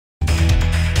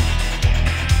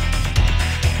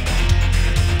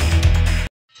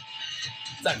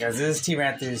What's up, guys? This is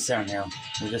T-Rat37 here.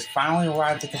 We just finally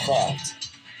arrived at the vault.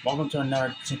 Welcome to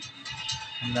another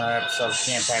episode of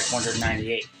JamPack Winter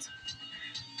 98.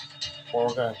 Where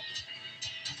we're gonna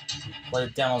play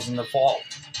the demos in the vault.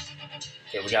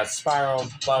 Okay, we got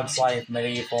Spyro, Bugs Life,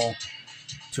 Medieval,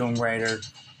 Tomb Raider,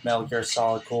 Metal Gear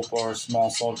Solid, Cool Boar, Small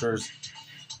Soldiers,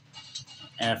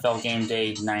 NFL Game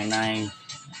Day 99,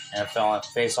 NFL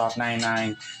Face Off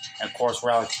 99, and of course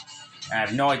Relive. And I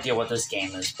have no idea what this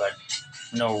game is, but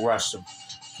no rush to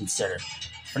consider.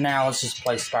 For now, let's just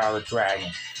play Spyro the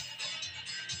Dragon.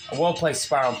 I will play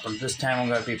Spyro, but this time I'm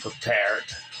going to be prepared.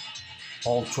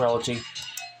 Whole trilogy.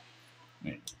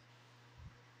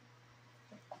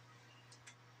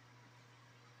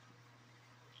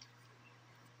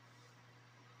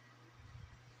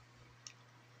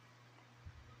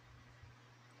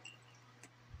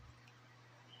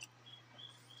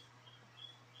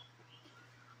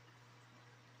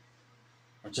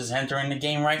 We're just entering the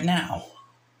game right now.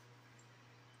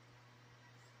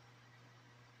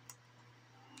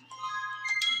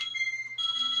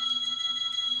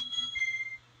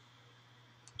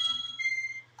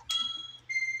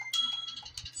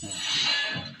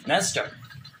 Nestor.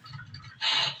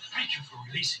 Thank you for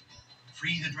releasing me.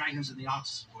 Free the dragons in the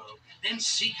artisan world, then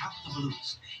seek out the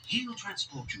balloons. He'll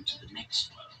transport you to the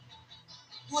next world.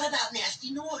 What about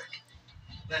Nasty Nork?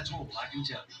 That's all I can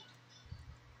tell you.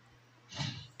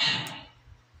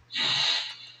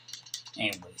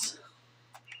 Anyways.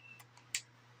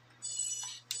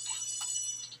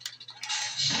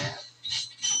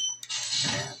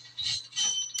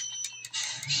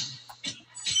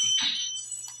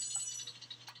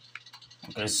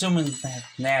 Okay, assuming that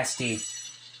Nestor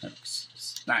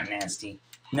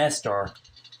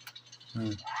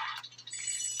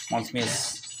wants me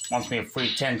to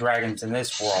free 10 dragons in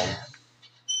this world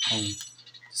and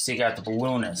seek out the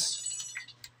balloonist.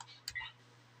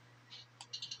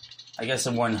 I guess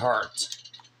it wouldn't hurt.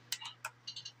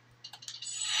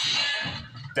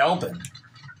 Delbin.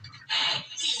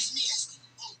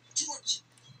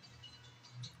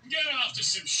 Get after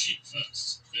some sheep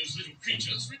first. Those little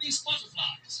creatures release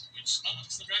butterflies, which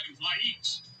sparks the dragonfly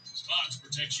eats. Sparks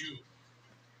protect you.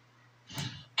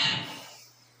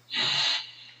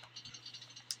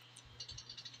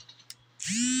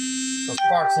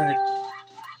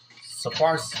 So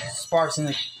sparks in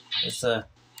the it's a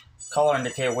color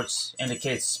indicator which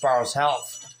indicates Spyro's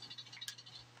health.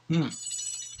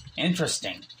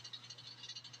 Interesting.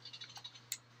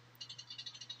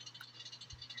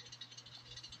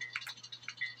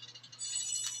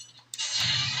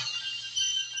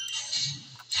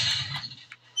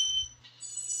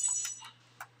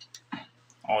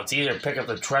 Oh, it's easier to pick up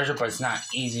the treasure, but it's not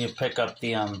easy to pick up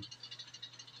the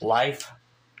life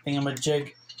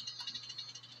thingamajig.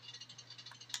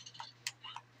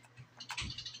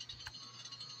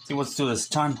 See what's through this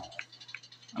tunnel.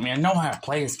 I mean, I know how to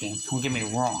play this game. Don't get me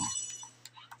wrong.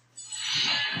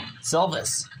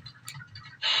 Sylvis.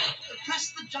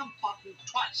 Press the jump button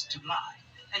twice to glide.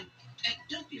 And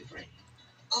don't be afraid.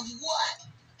 Of what?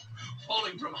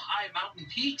 Falling from high mountain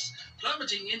peaks,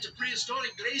 plummeting into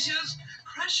prehistoric glaciers,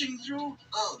 crashing through...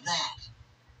 Oh, that.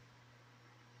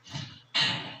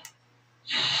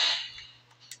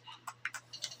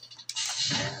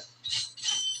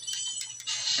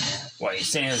 What, you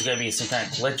saying there's gonna be some kind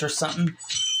of glitch or something?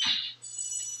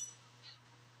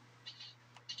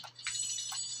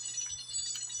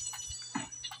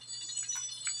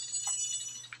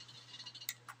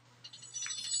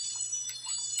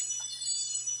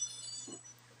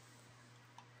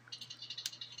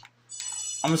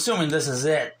 I'm assuming this is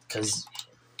it, because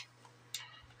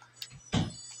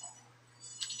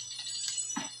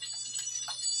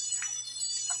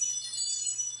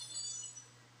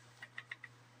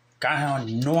God, how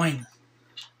annoying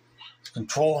the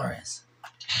controller is.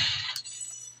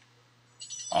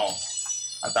 Oh,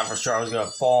 I thought for sure I was going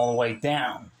to fall all the way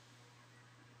down.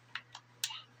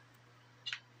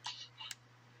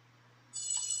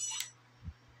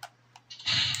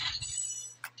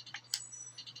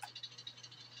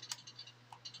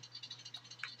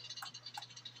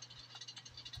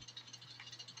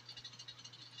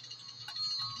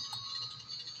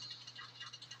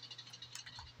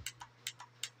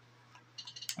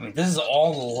 I mean, this is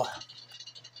all...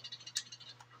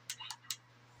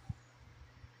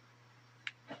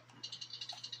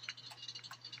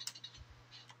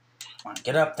 Come on,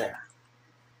 get up there.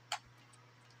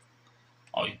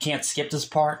 Oh, you can't skip this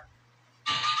part?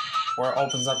 Where it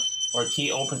opens up, where a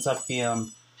key opens up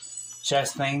the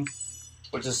chest thing,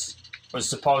 which is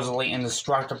supposedly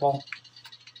indestructible.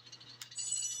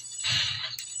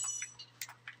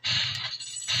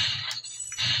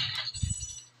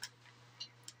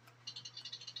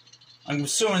 I'm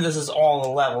assuming this is all the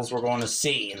levels we're going to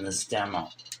see in this demo.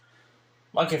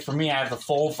 Lucky for me, I have the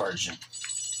full version.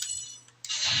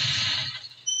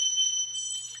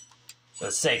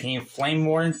 Let's say, can you flame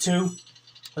more than 2 of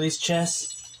these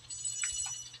chests?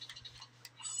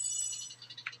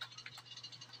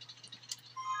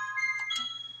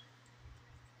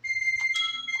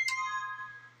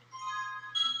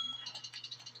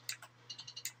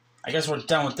 I guess we're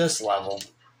done with this level.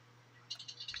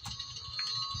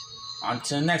 On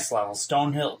to the next level,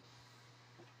 Stone Hill.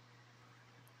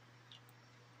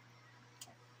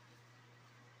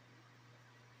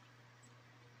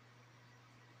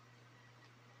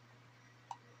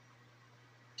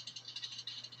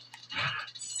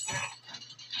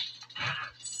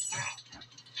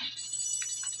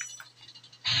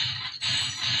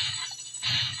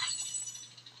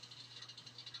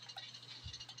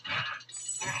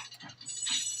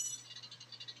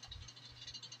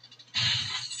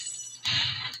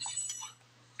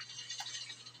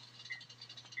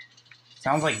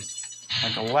 Sounds like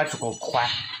electrical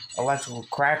crackle. I don't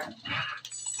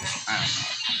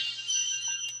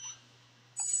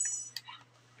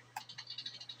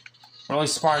know. Really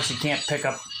sparks you can't pick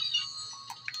up.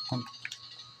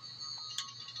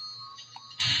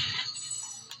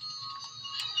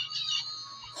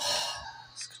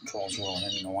 This control's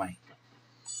really annoying.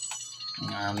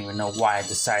 I don't even know why I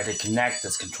decided to connect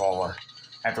this controller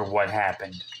after what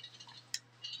happened.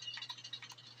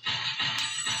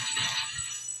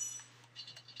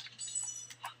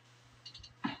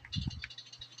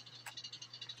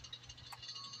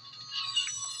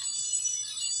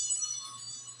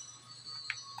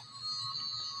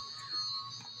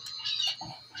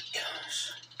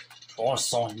 Or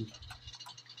sewing.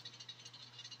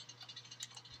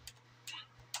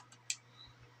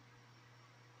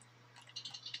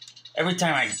 Every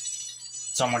time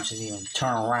so much as even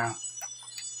turn around,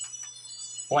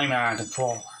 blame it on the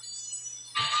controller.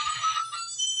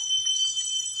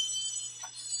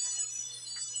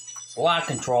 It's a lot of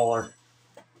controller.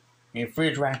 You need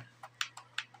free drag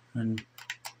and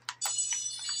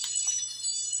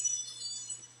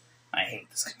I hate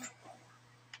this controller.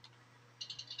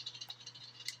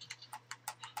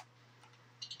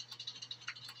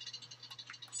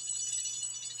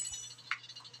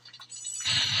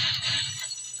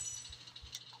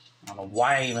 I don't know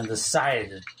why I even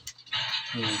decided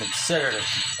to even consider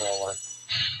this controller.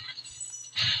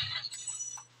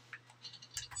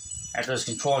 After this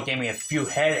controller gave me a few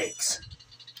headaches.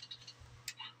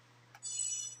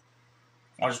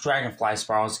 Watch Dragonfly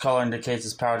Spyro. Its color indicates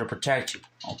its power to protect you.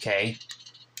 Okay.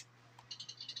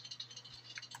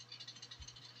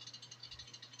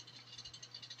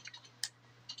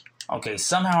 Okay,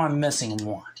 somehow I'm missing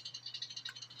one.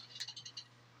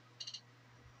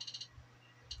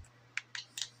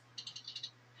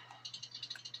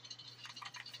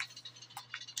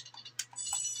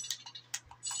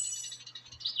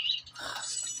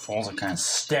 Controls are kind of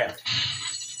stiff.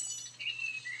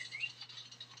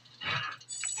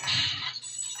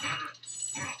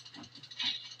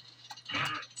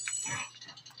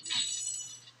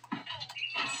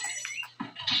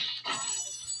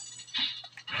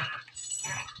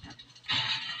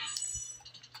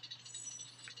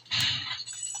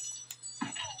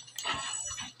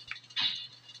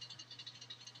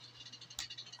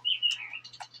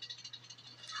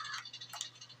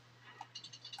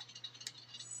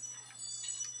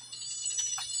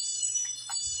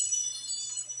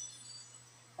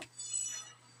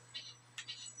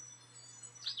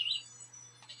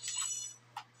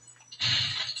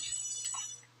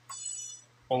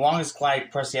 For the longest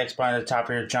glide, press the X button at the top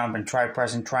of your jump and try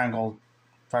pressing the triangle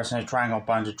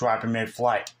button to drop in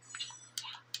mid-flight.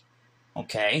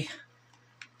 Okay.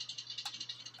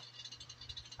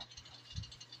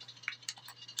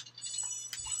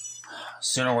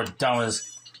 Sooner we're done with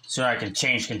this, sooner I can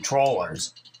change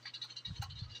controllers.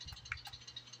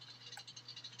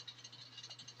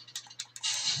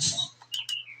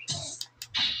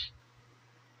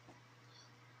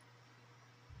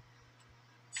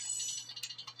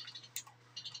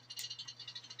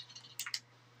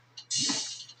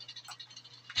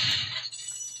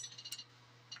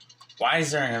 Why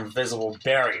is there an invisible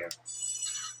barrier?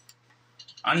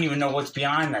 I don't even know what's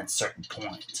beyond that certain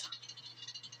point.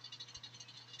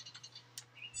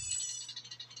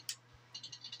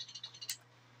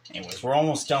 Anyways, we're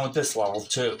almost done with this level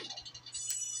too.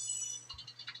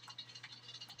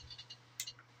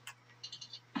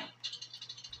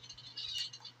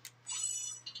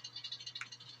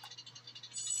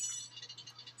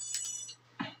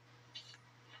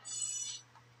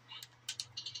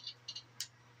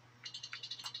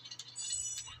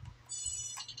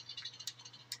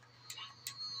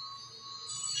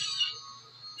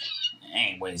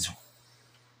 Anyways.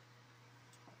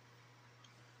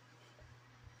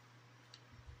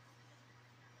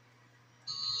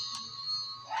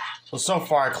 So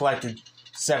far I collected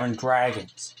 7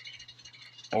 dragons.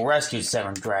 Well, rescued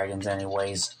 7 dragons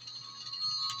anyways.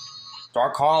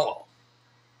 Dark Hollow.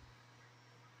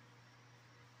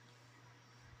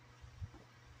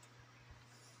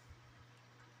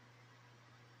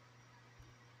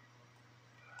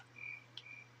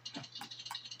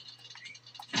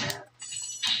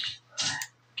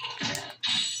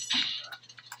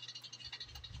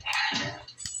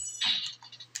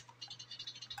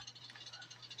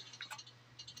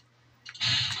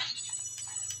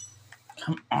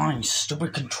 Come on, you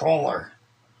stupid controller.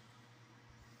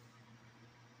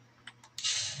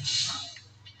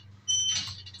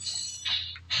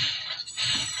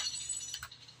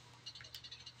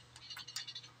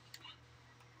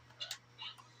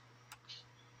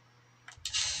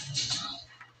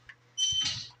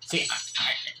 See,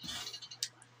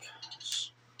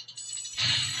 gosh.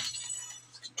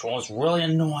 This controller's really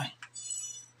annoying.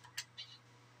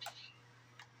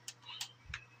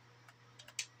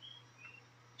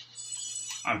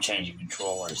 I'm changing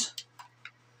controllers.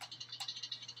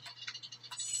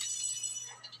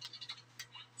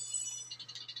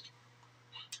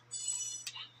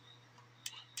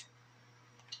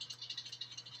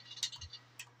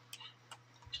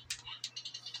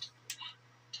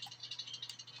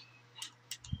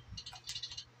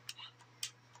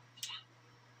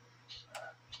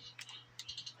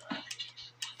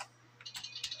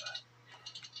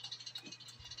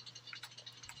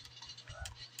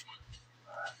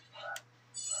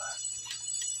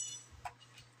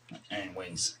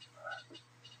 Anyways.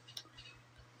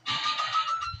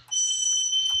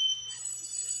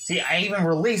 See, I even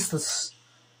released this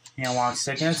analog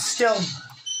stick and it's still...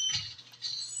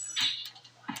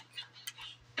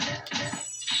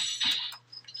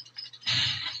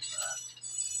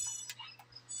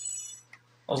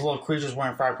 Those little creatures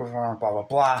wearing fireproof armor, blah blah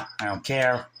blah. I don't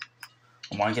care.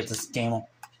 I want to get this game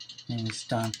and it's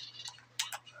done.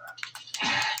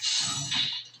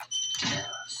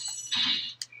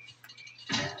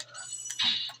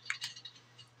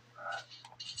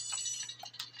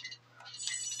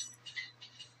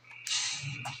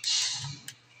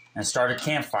 And start a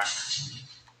campfire.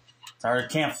 Start a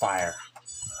campfire.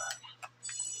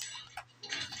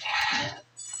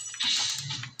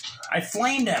 I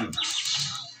flamed him.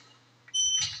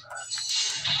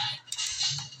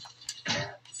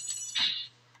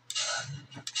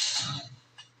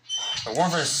 If it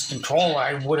weren't for this controller,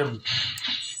 I would have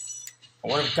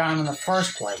gone in the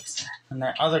first place. And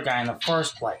the other guy in the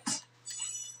first place.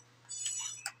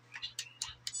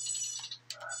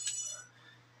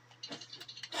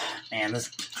 Man, this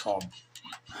control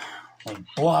like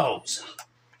blows.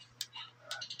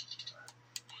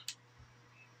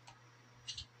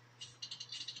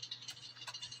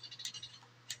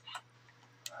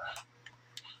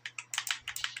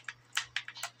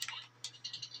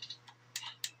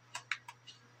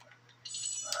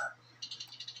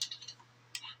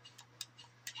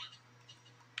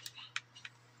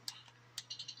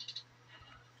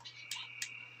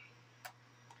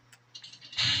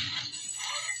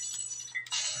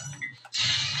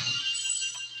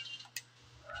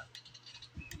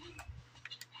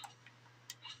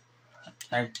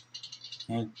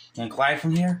 Can I glide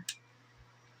from here?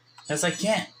 Yes, I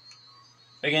can.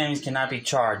 Big enemies cannot be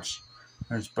charged,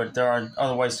 but there are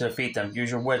other ways to defeat them.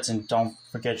 Use your wits and don't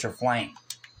forget your flame.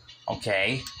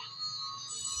 Okay.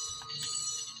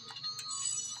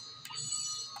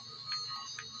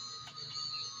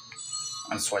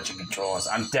 I'm switching controllers.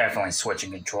 I'm definitely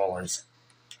switching controllers.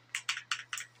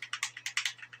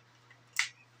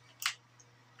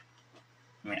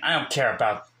 I mean, I don't care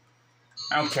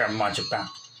much about.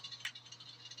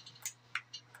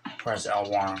 Press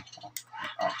L1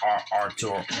 or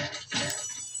R2.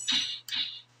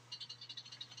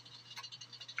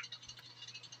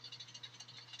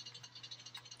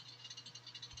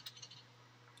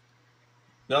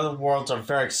 The other worlds are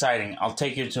very exciting. I'll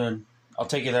take you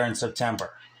there in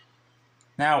September.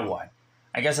 Now what?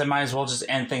 I guess I might as well just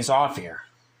end things off here.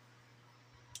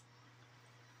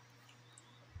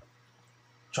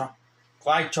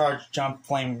 Glide, charge, jump,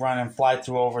 flame, run, and fly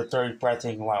through over 30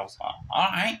 breathtaking levels.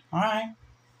 Alright. I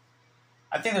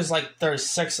think there's like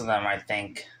 36 of them, I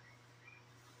think.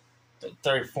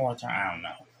 34, I don't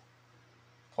know.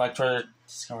 Collect treasure,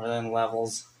 discover the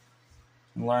levels,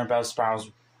 and learn about Spyro's.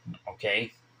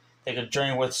 Okay. Take a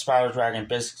journey with Spyro Dragon,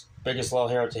 biggest little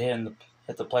hero to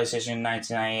hit the PlayStation in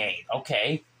 1998.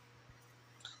 Okay.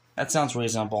 That sounds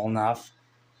reasonable enough.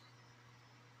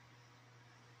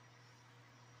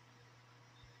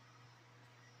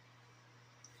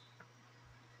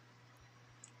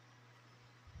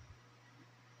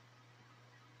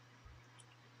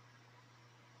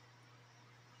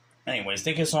 Anyways,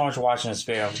 thank you so much for watching this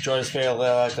video. If you enjoyed this video,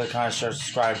 like, comment, share,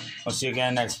 subscribe. We'll see you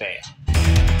again next video.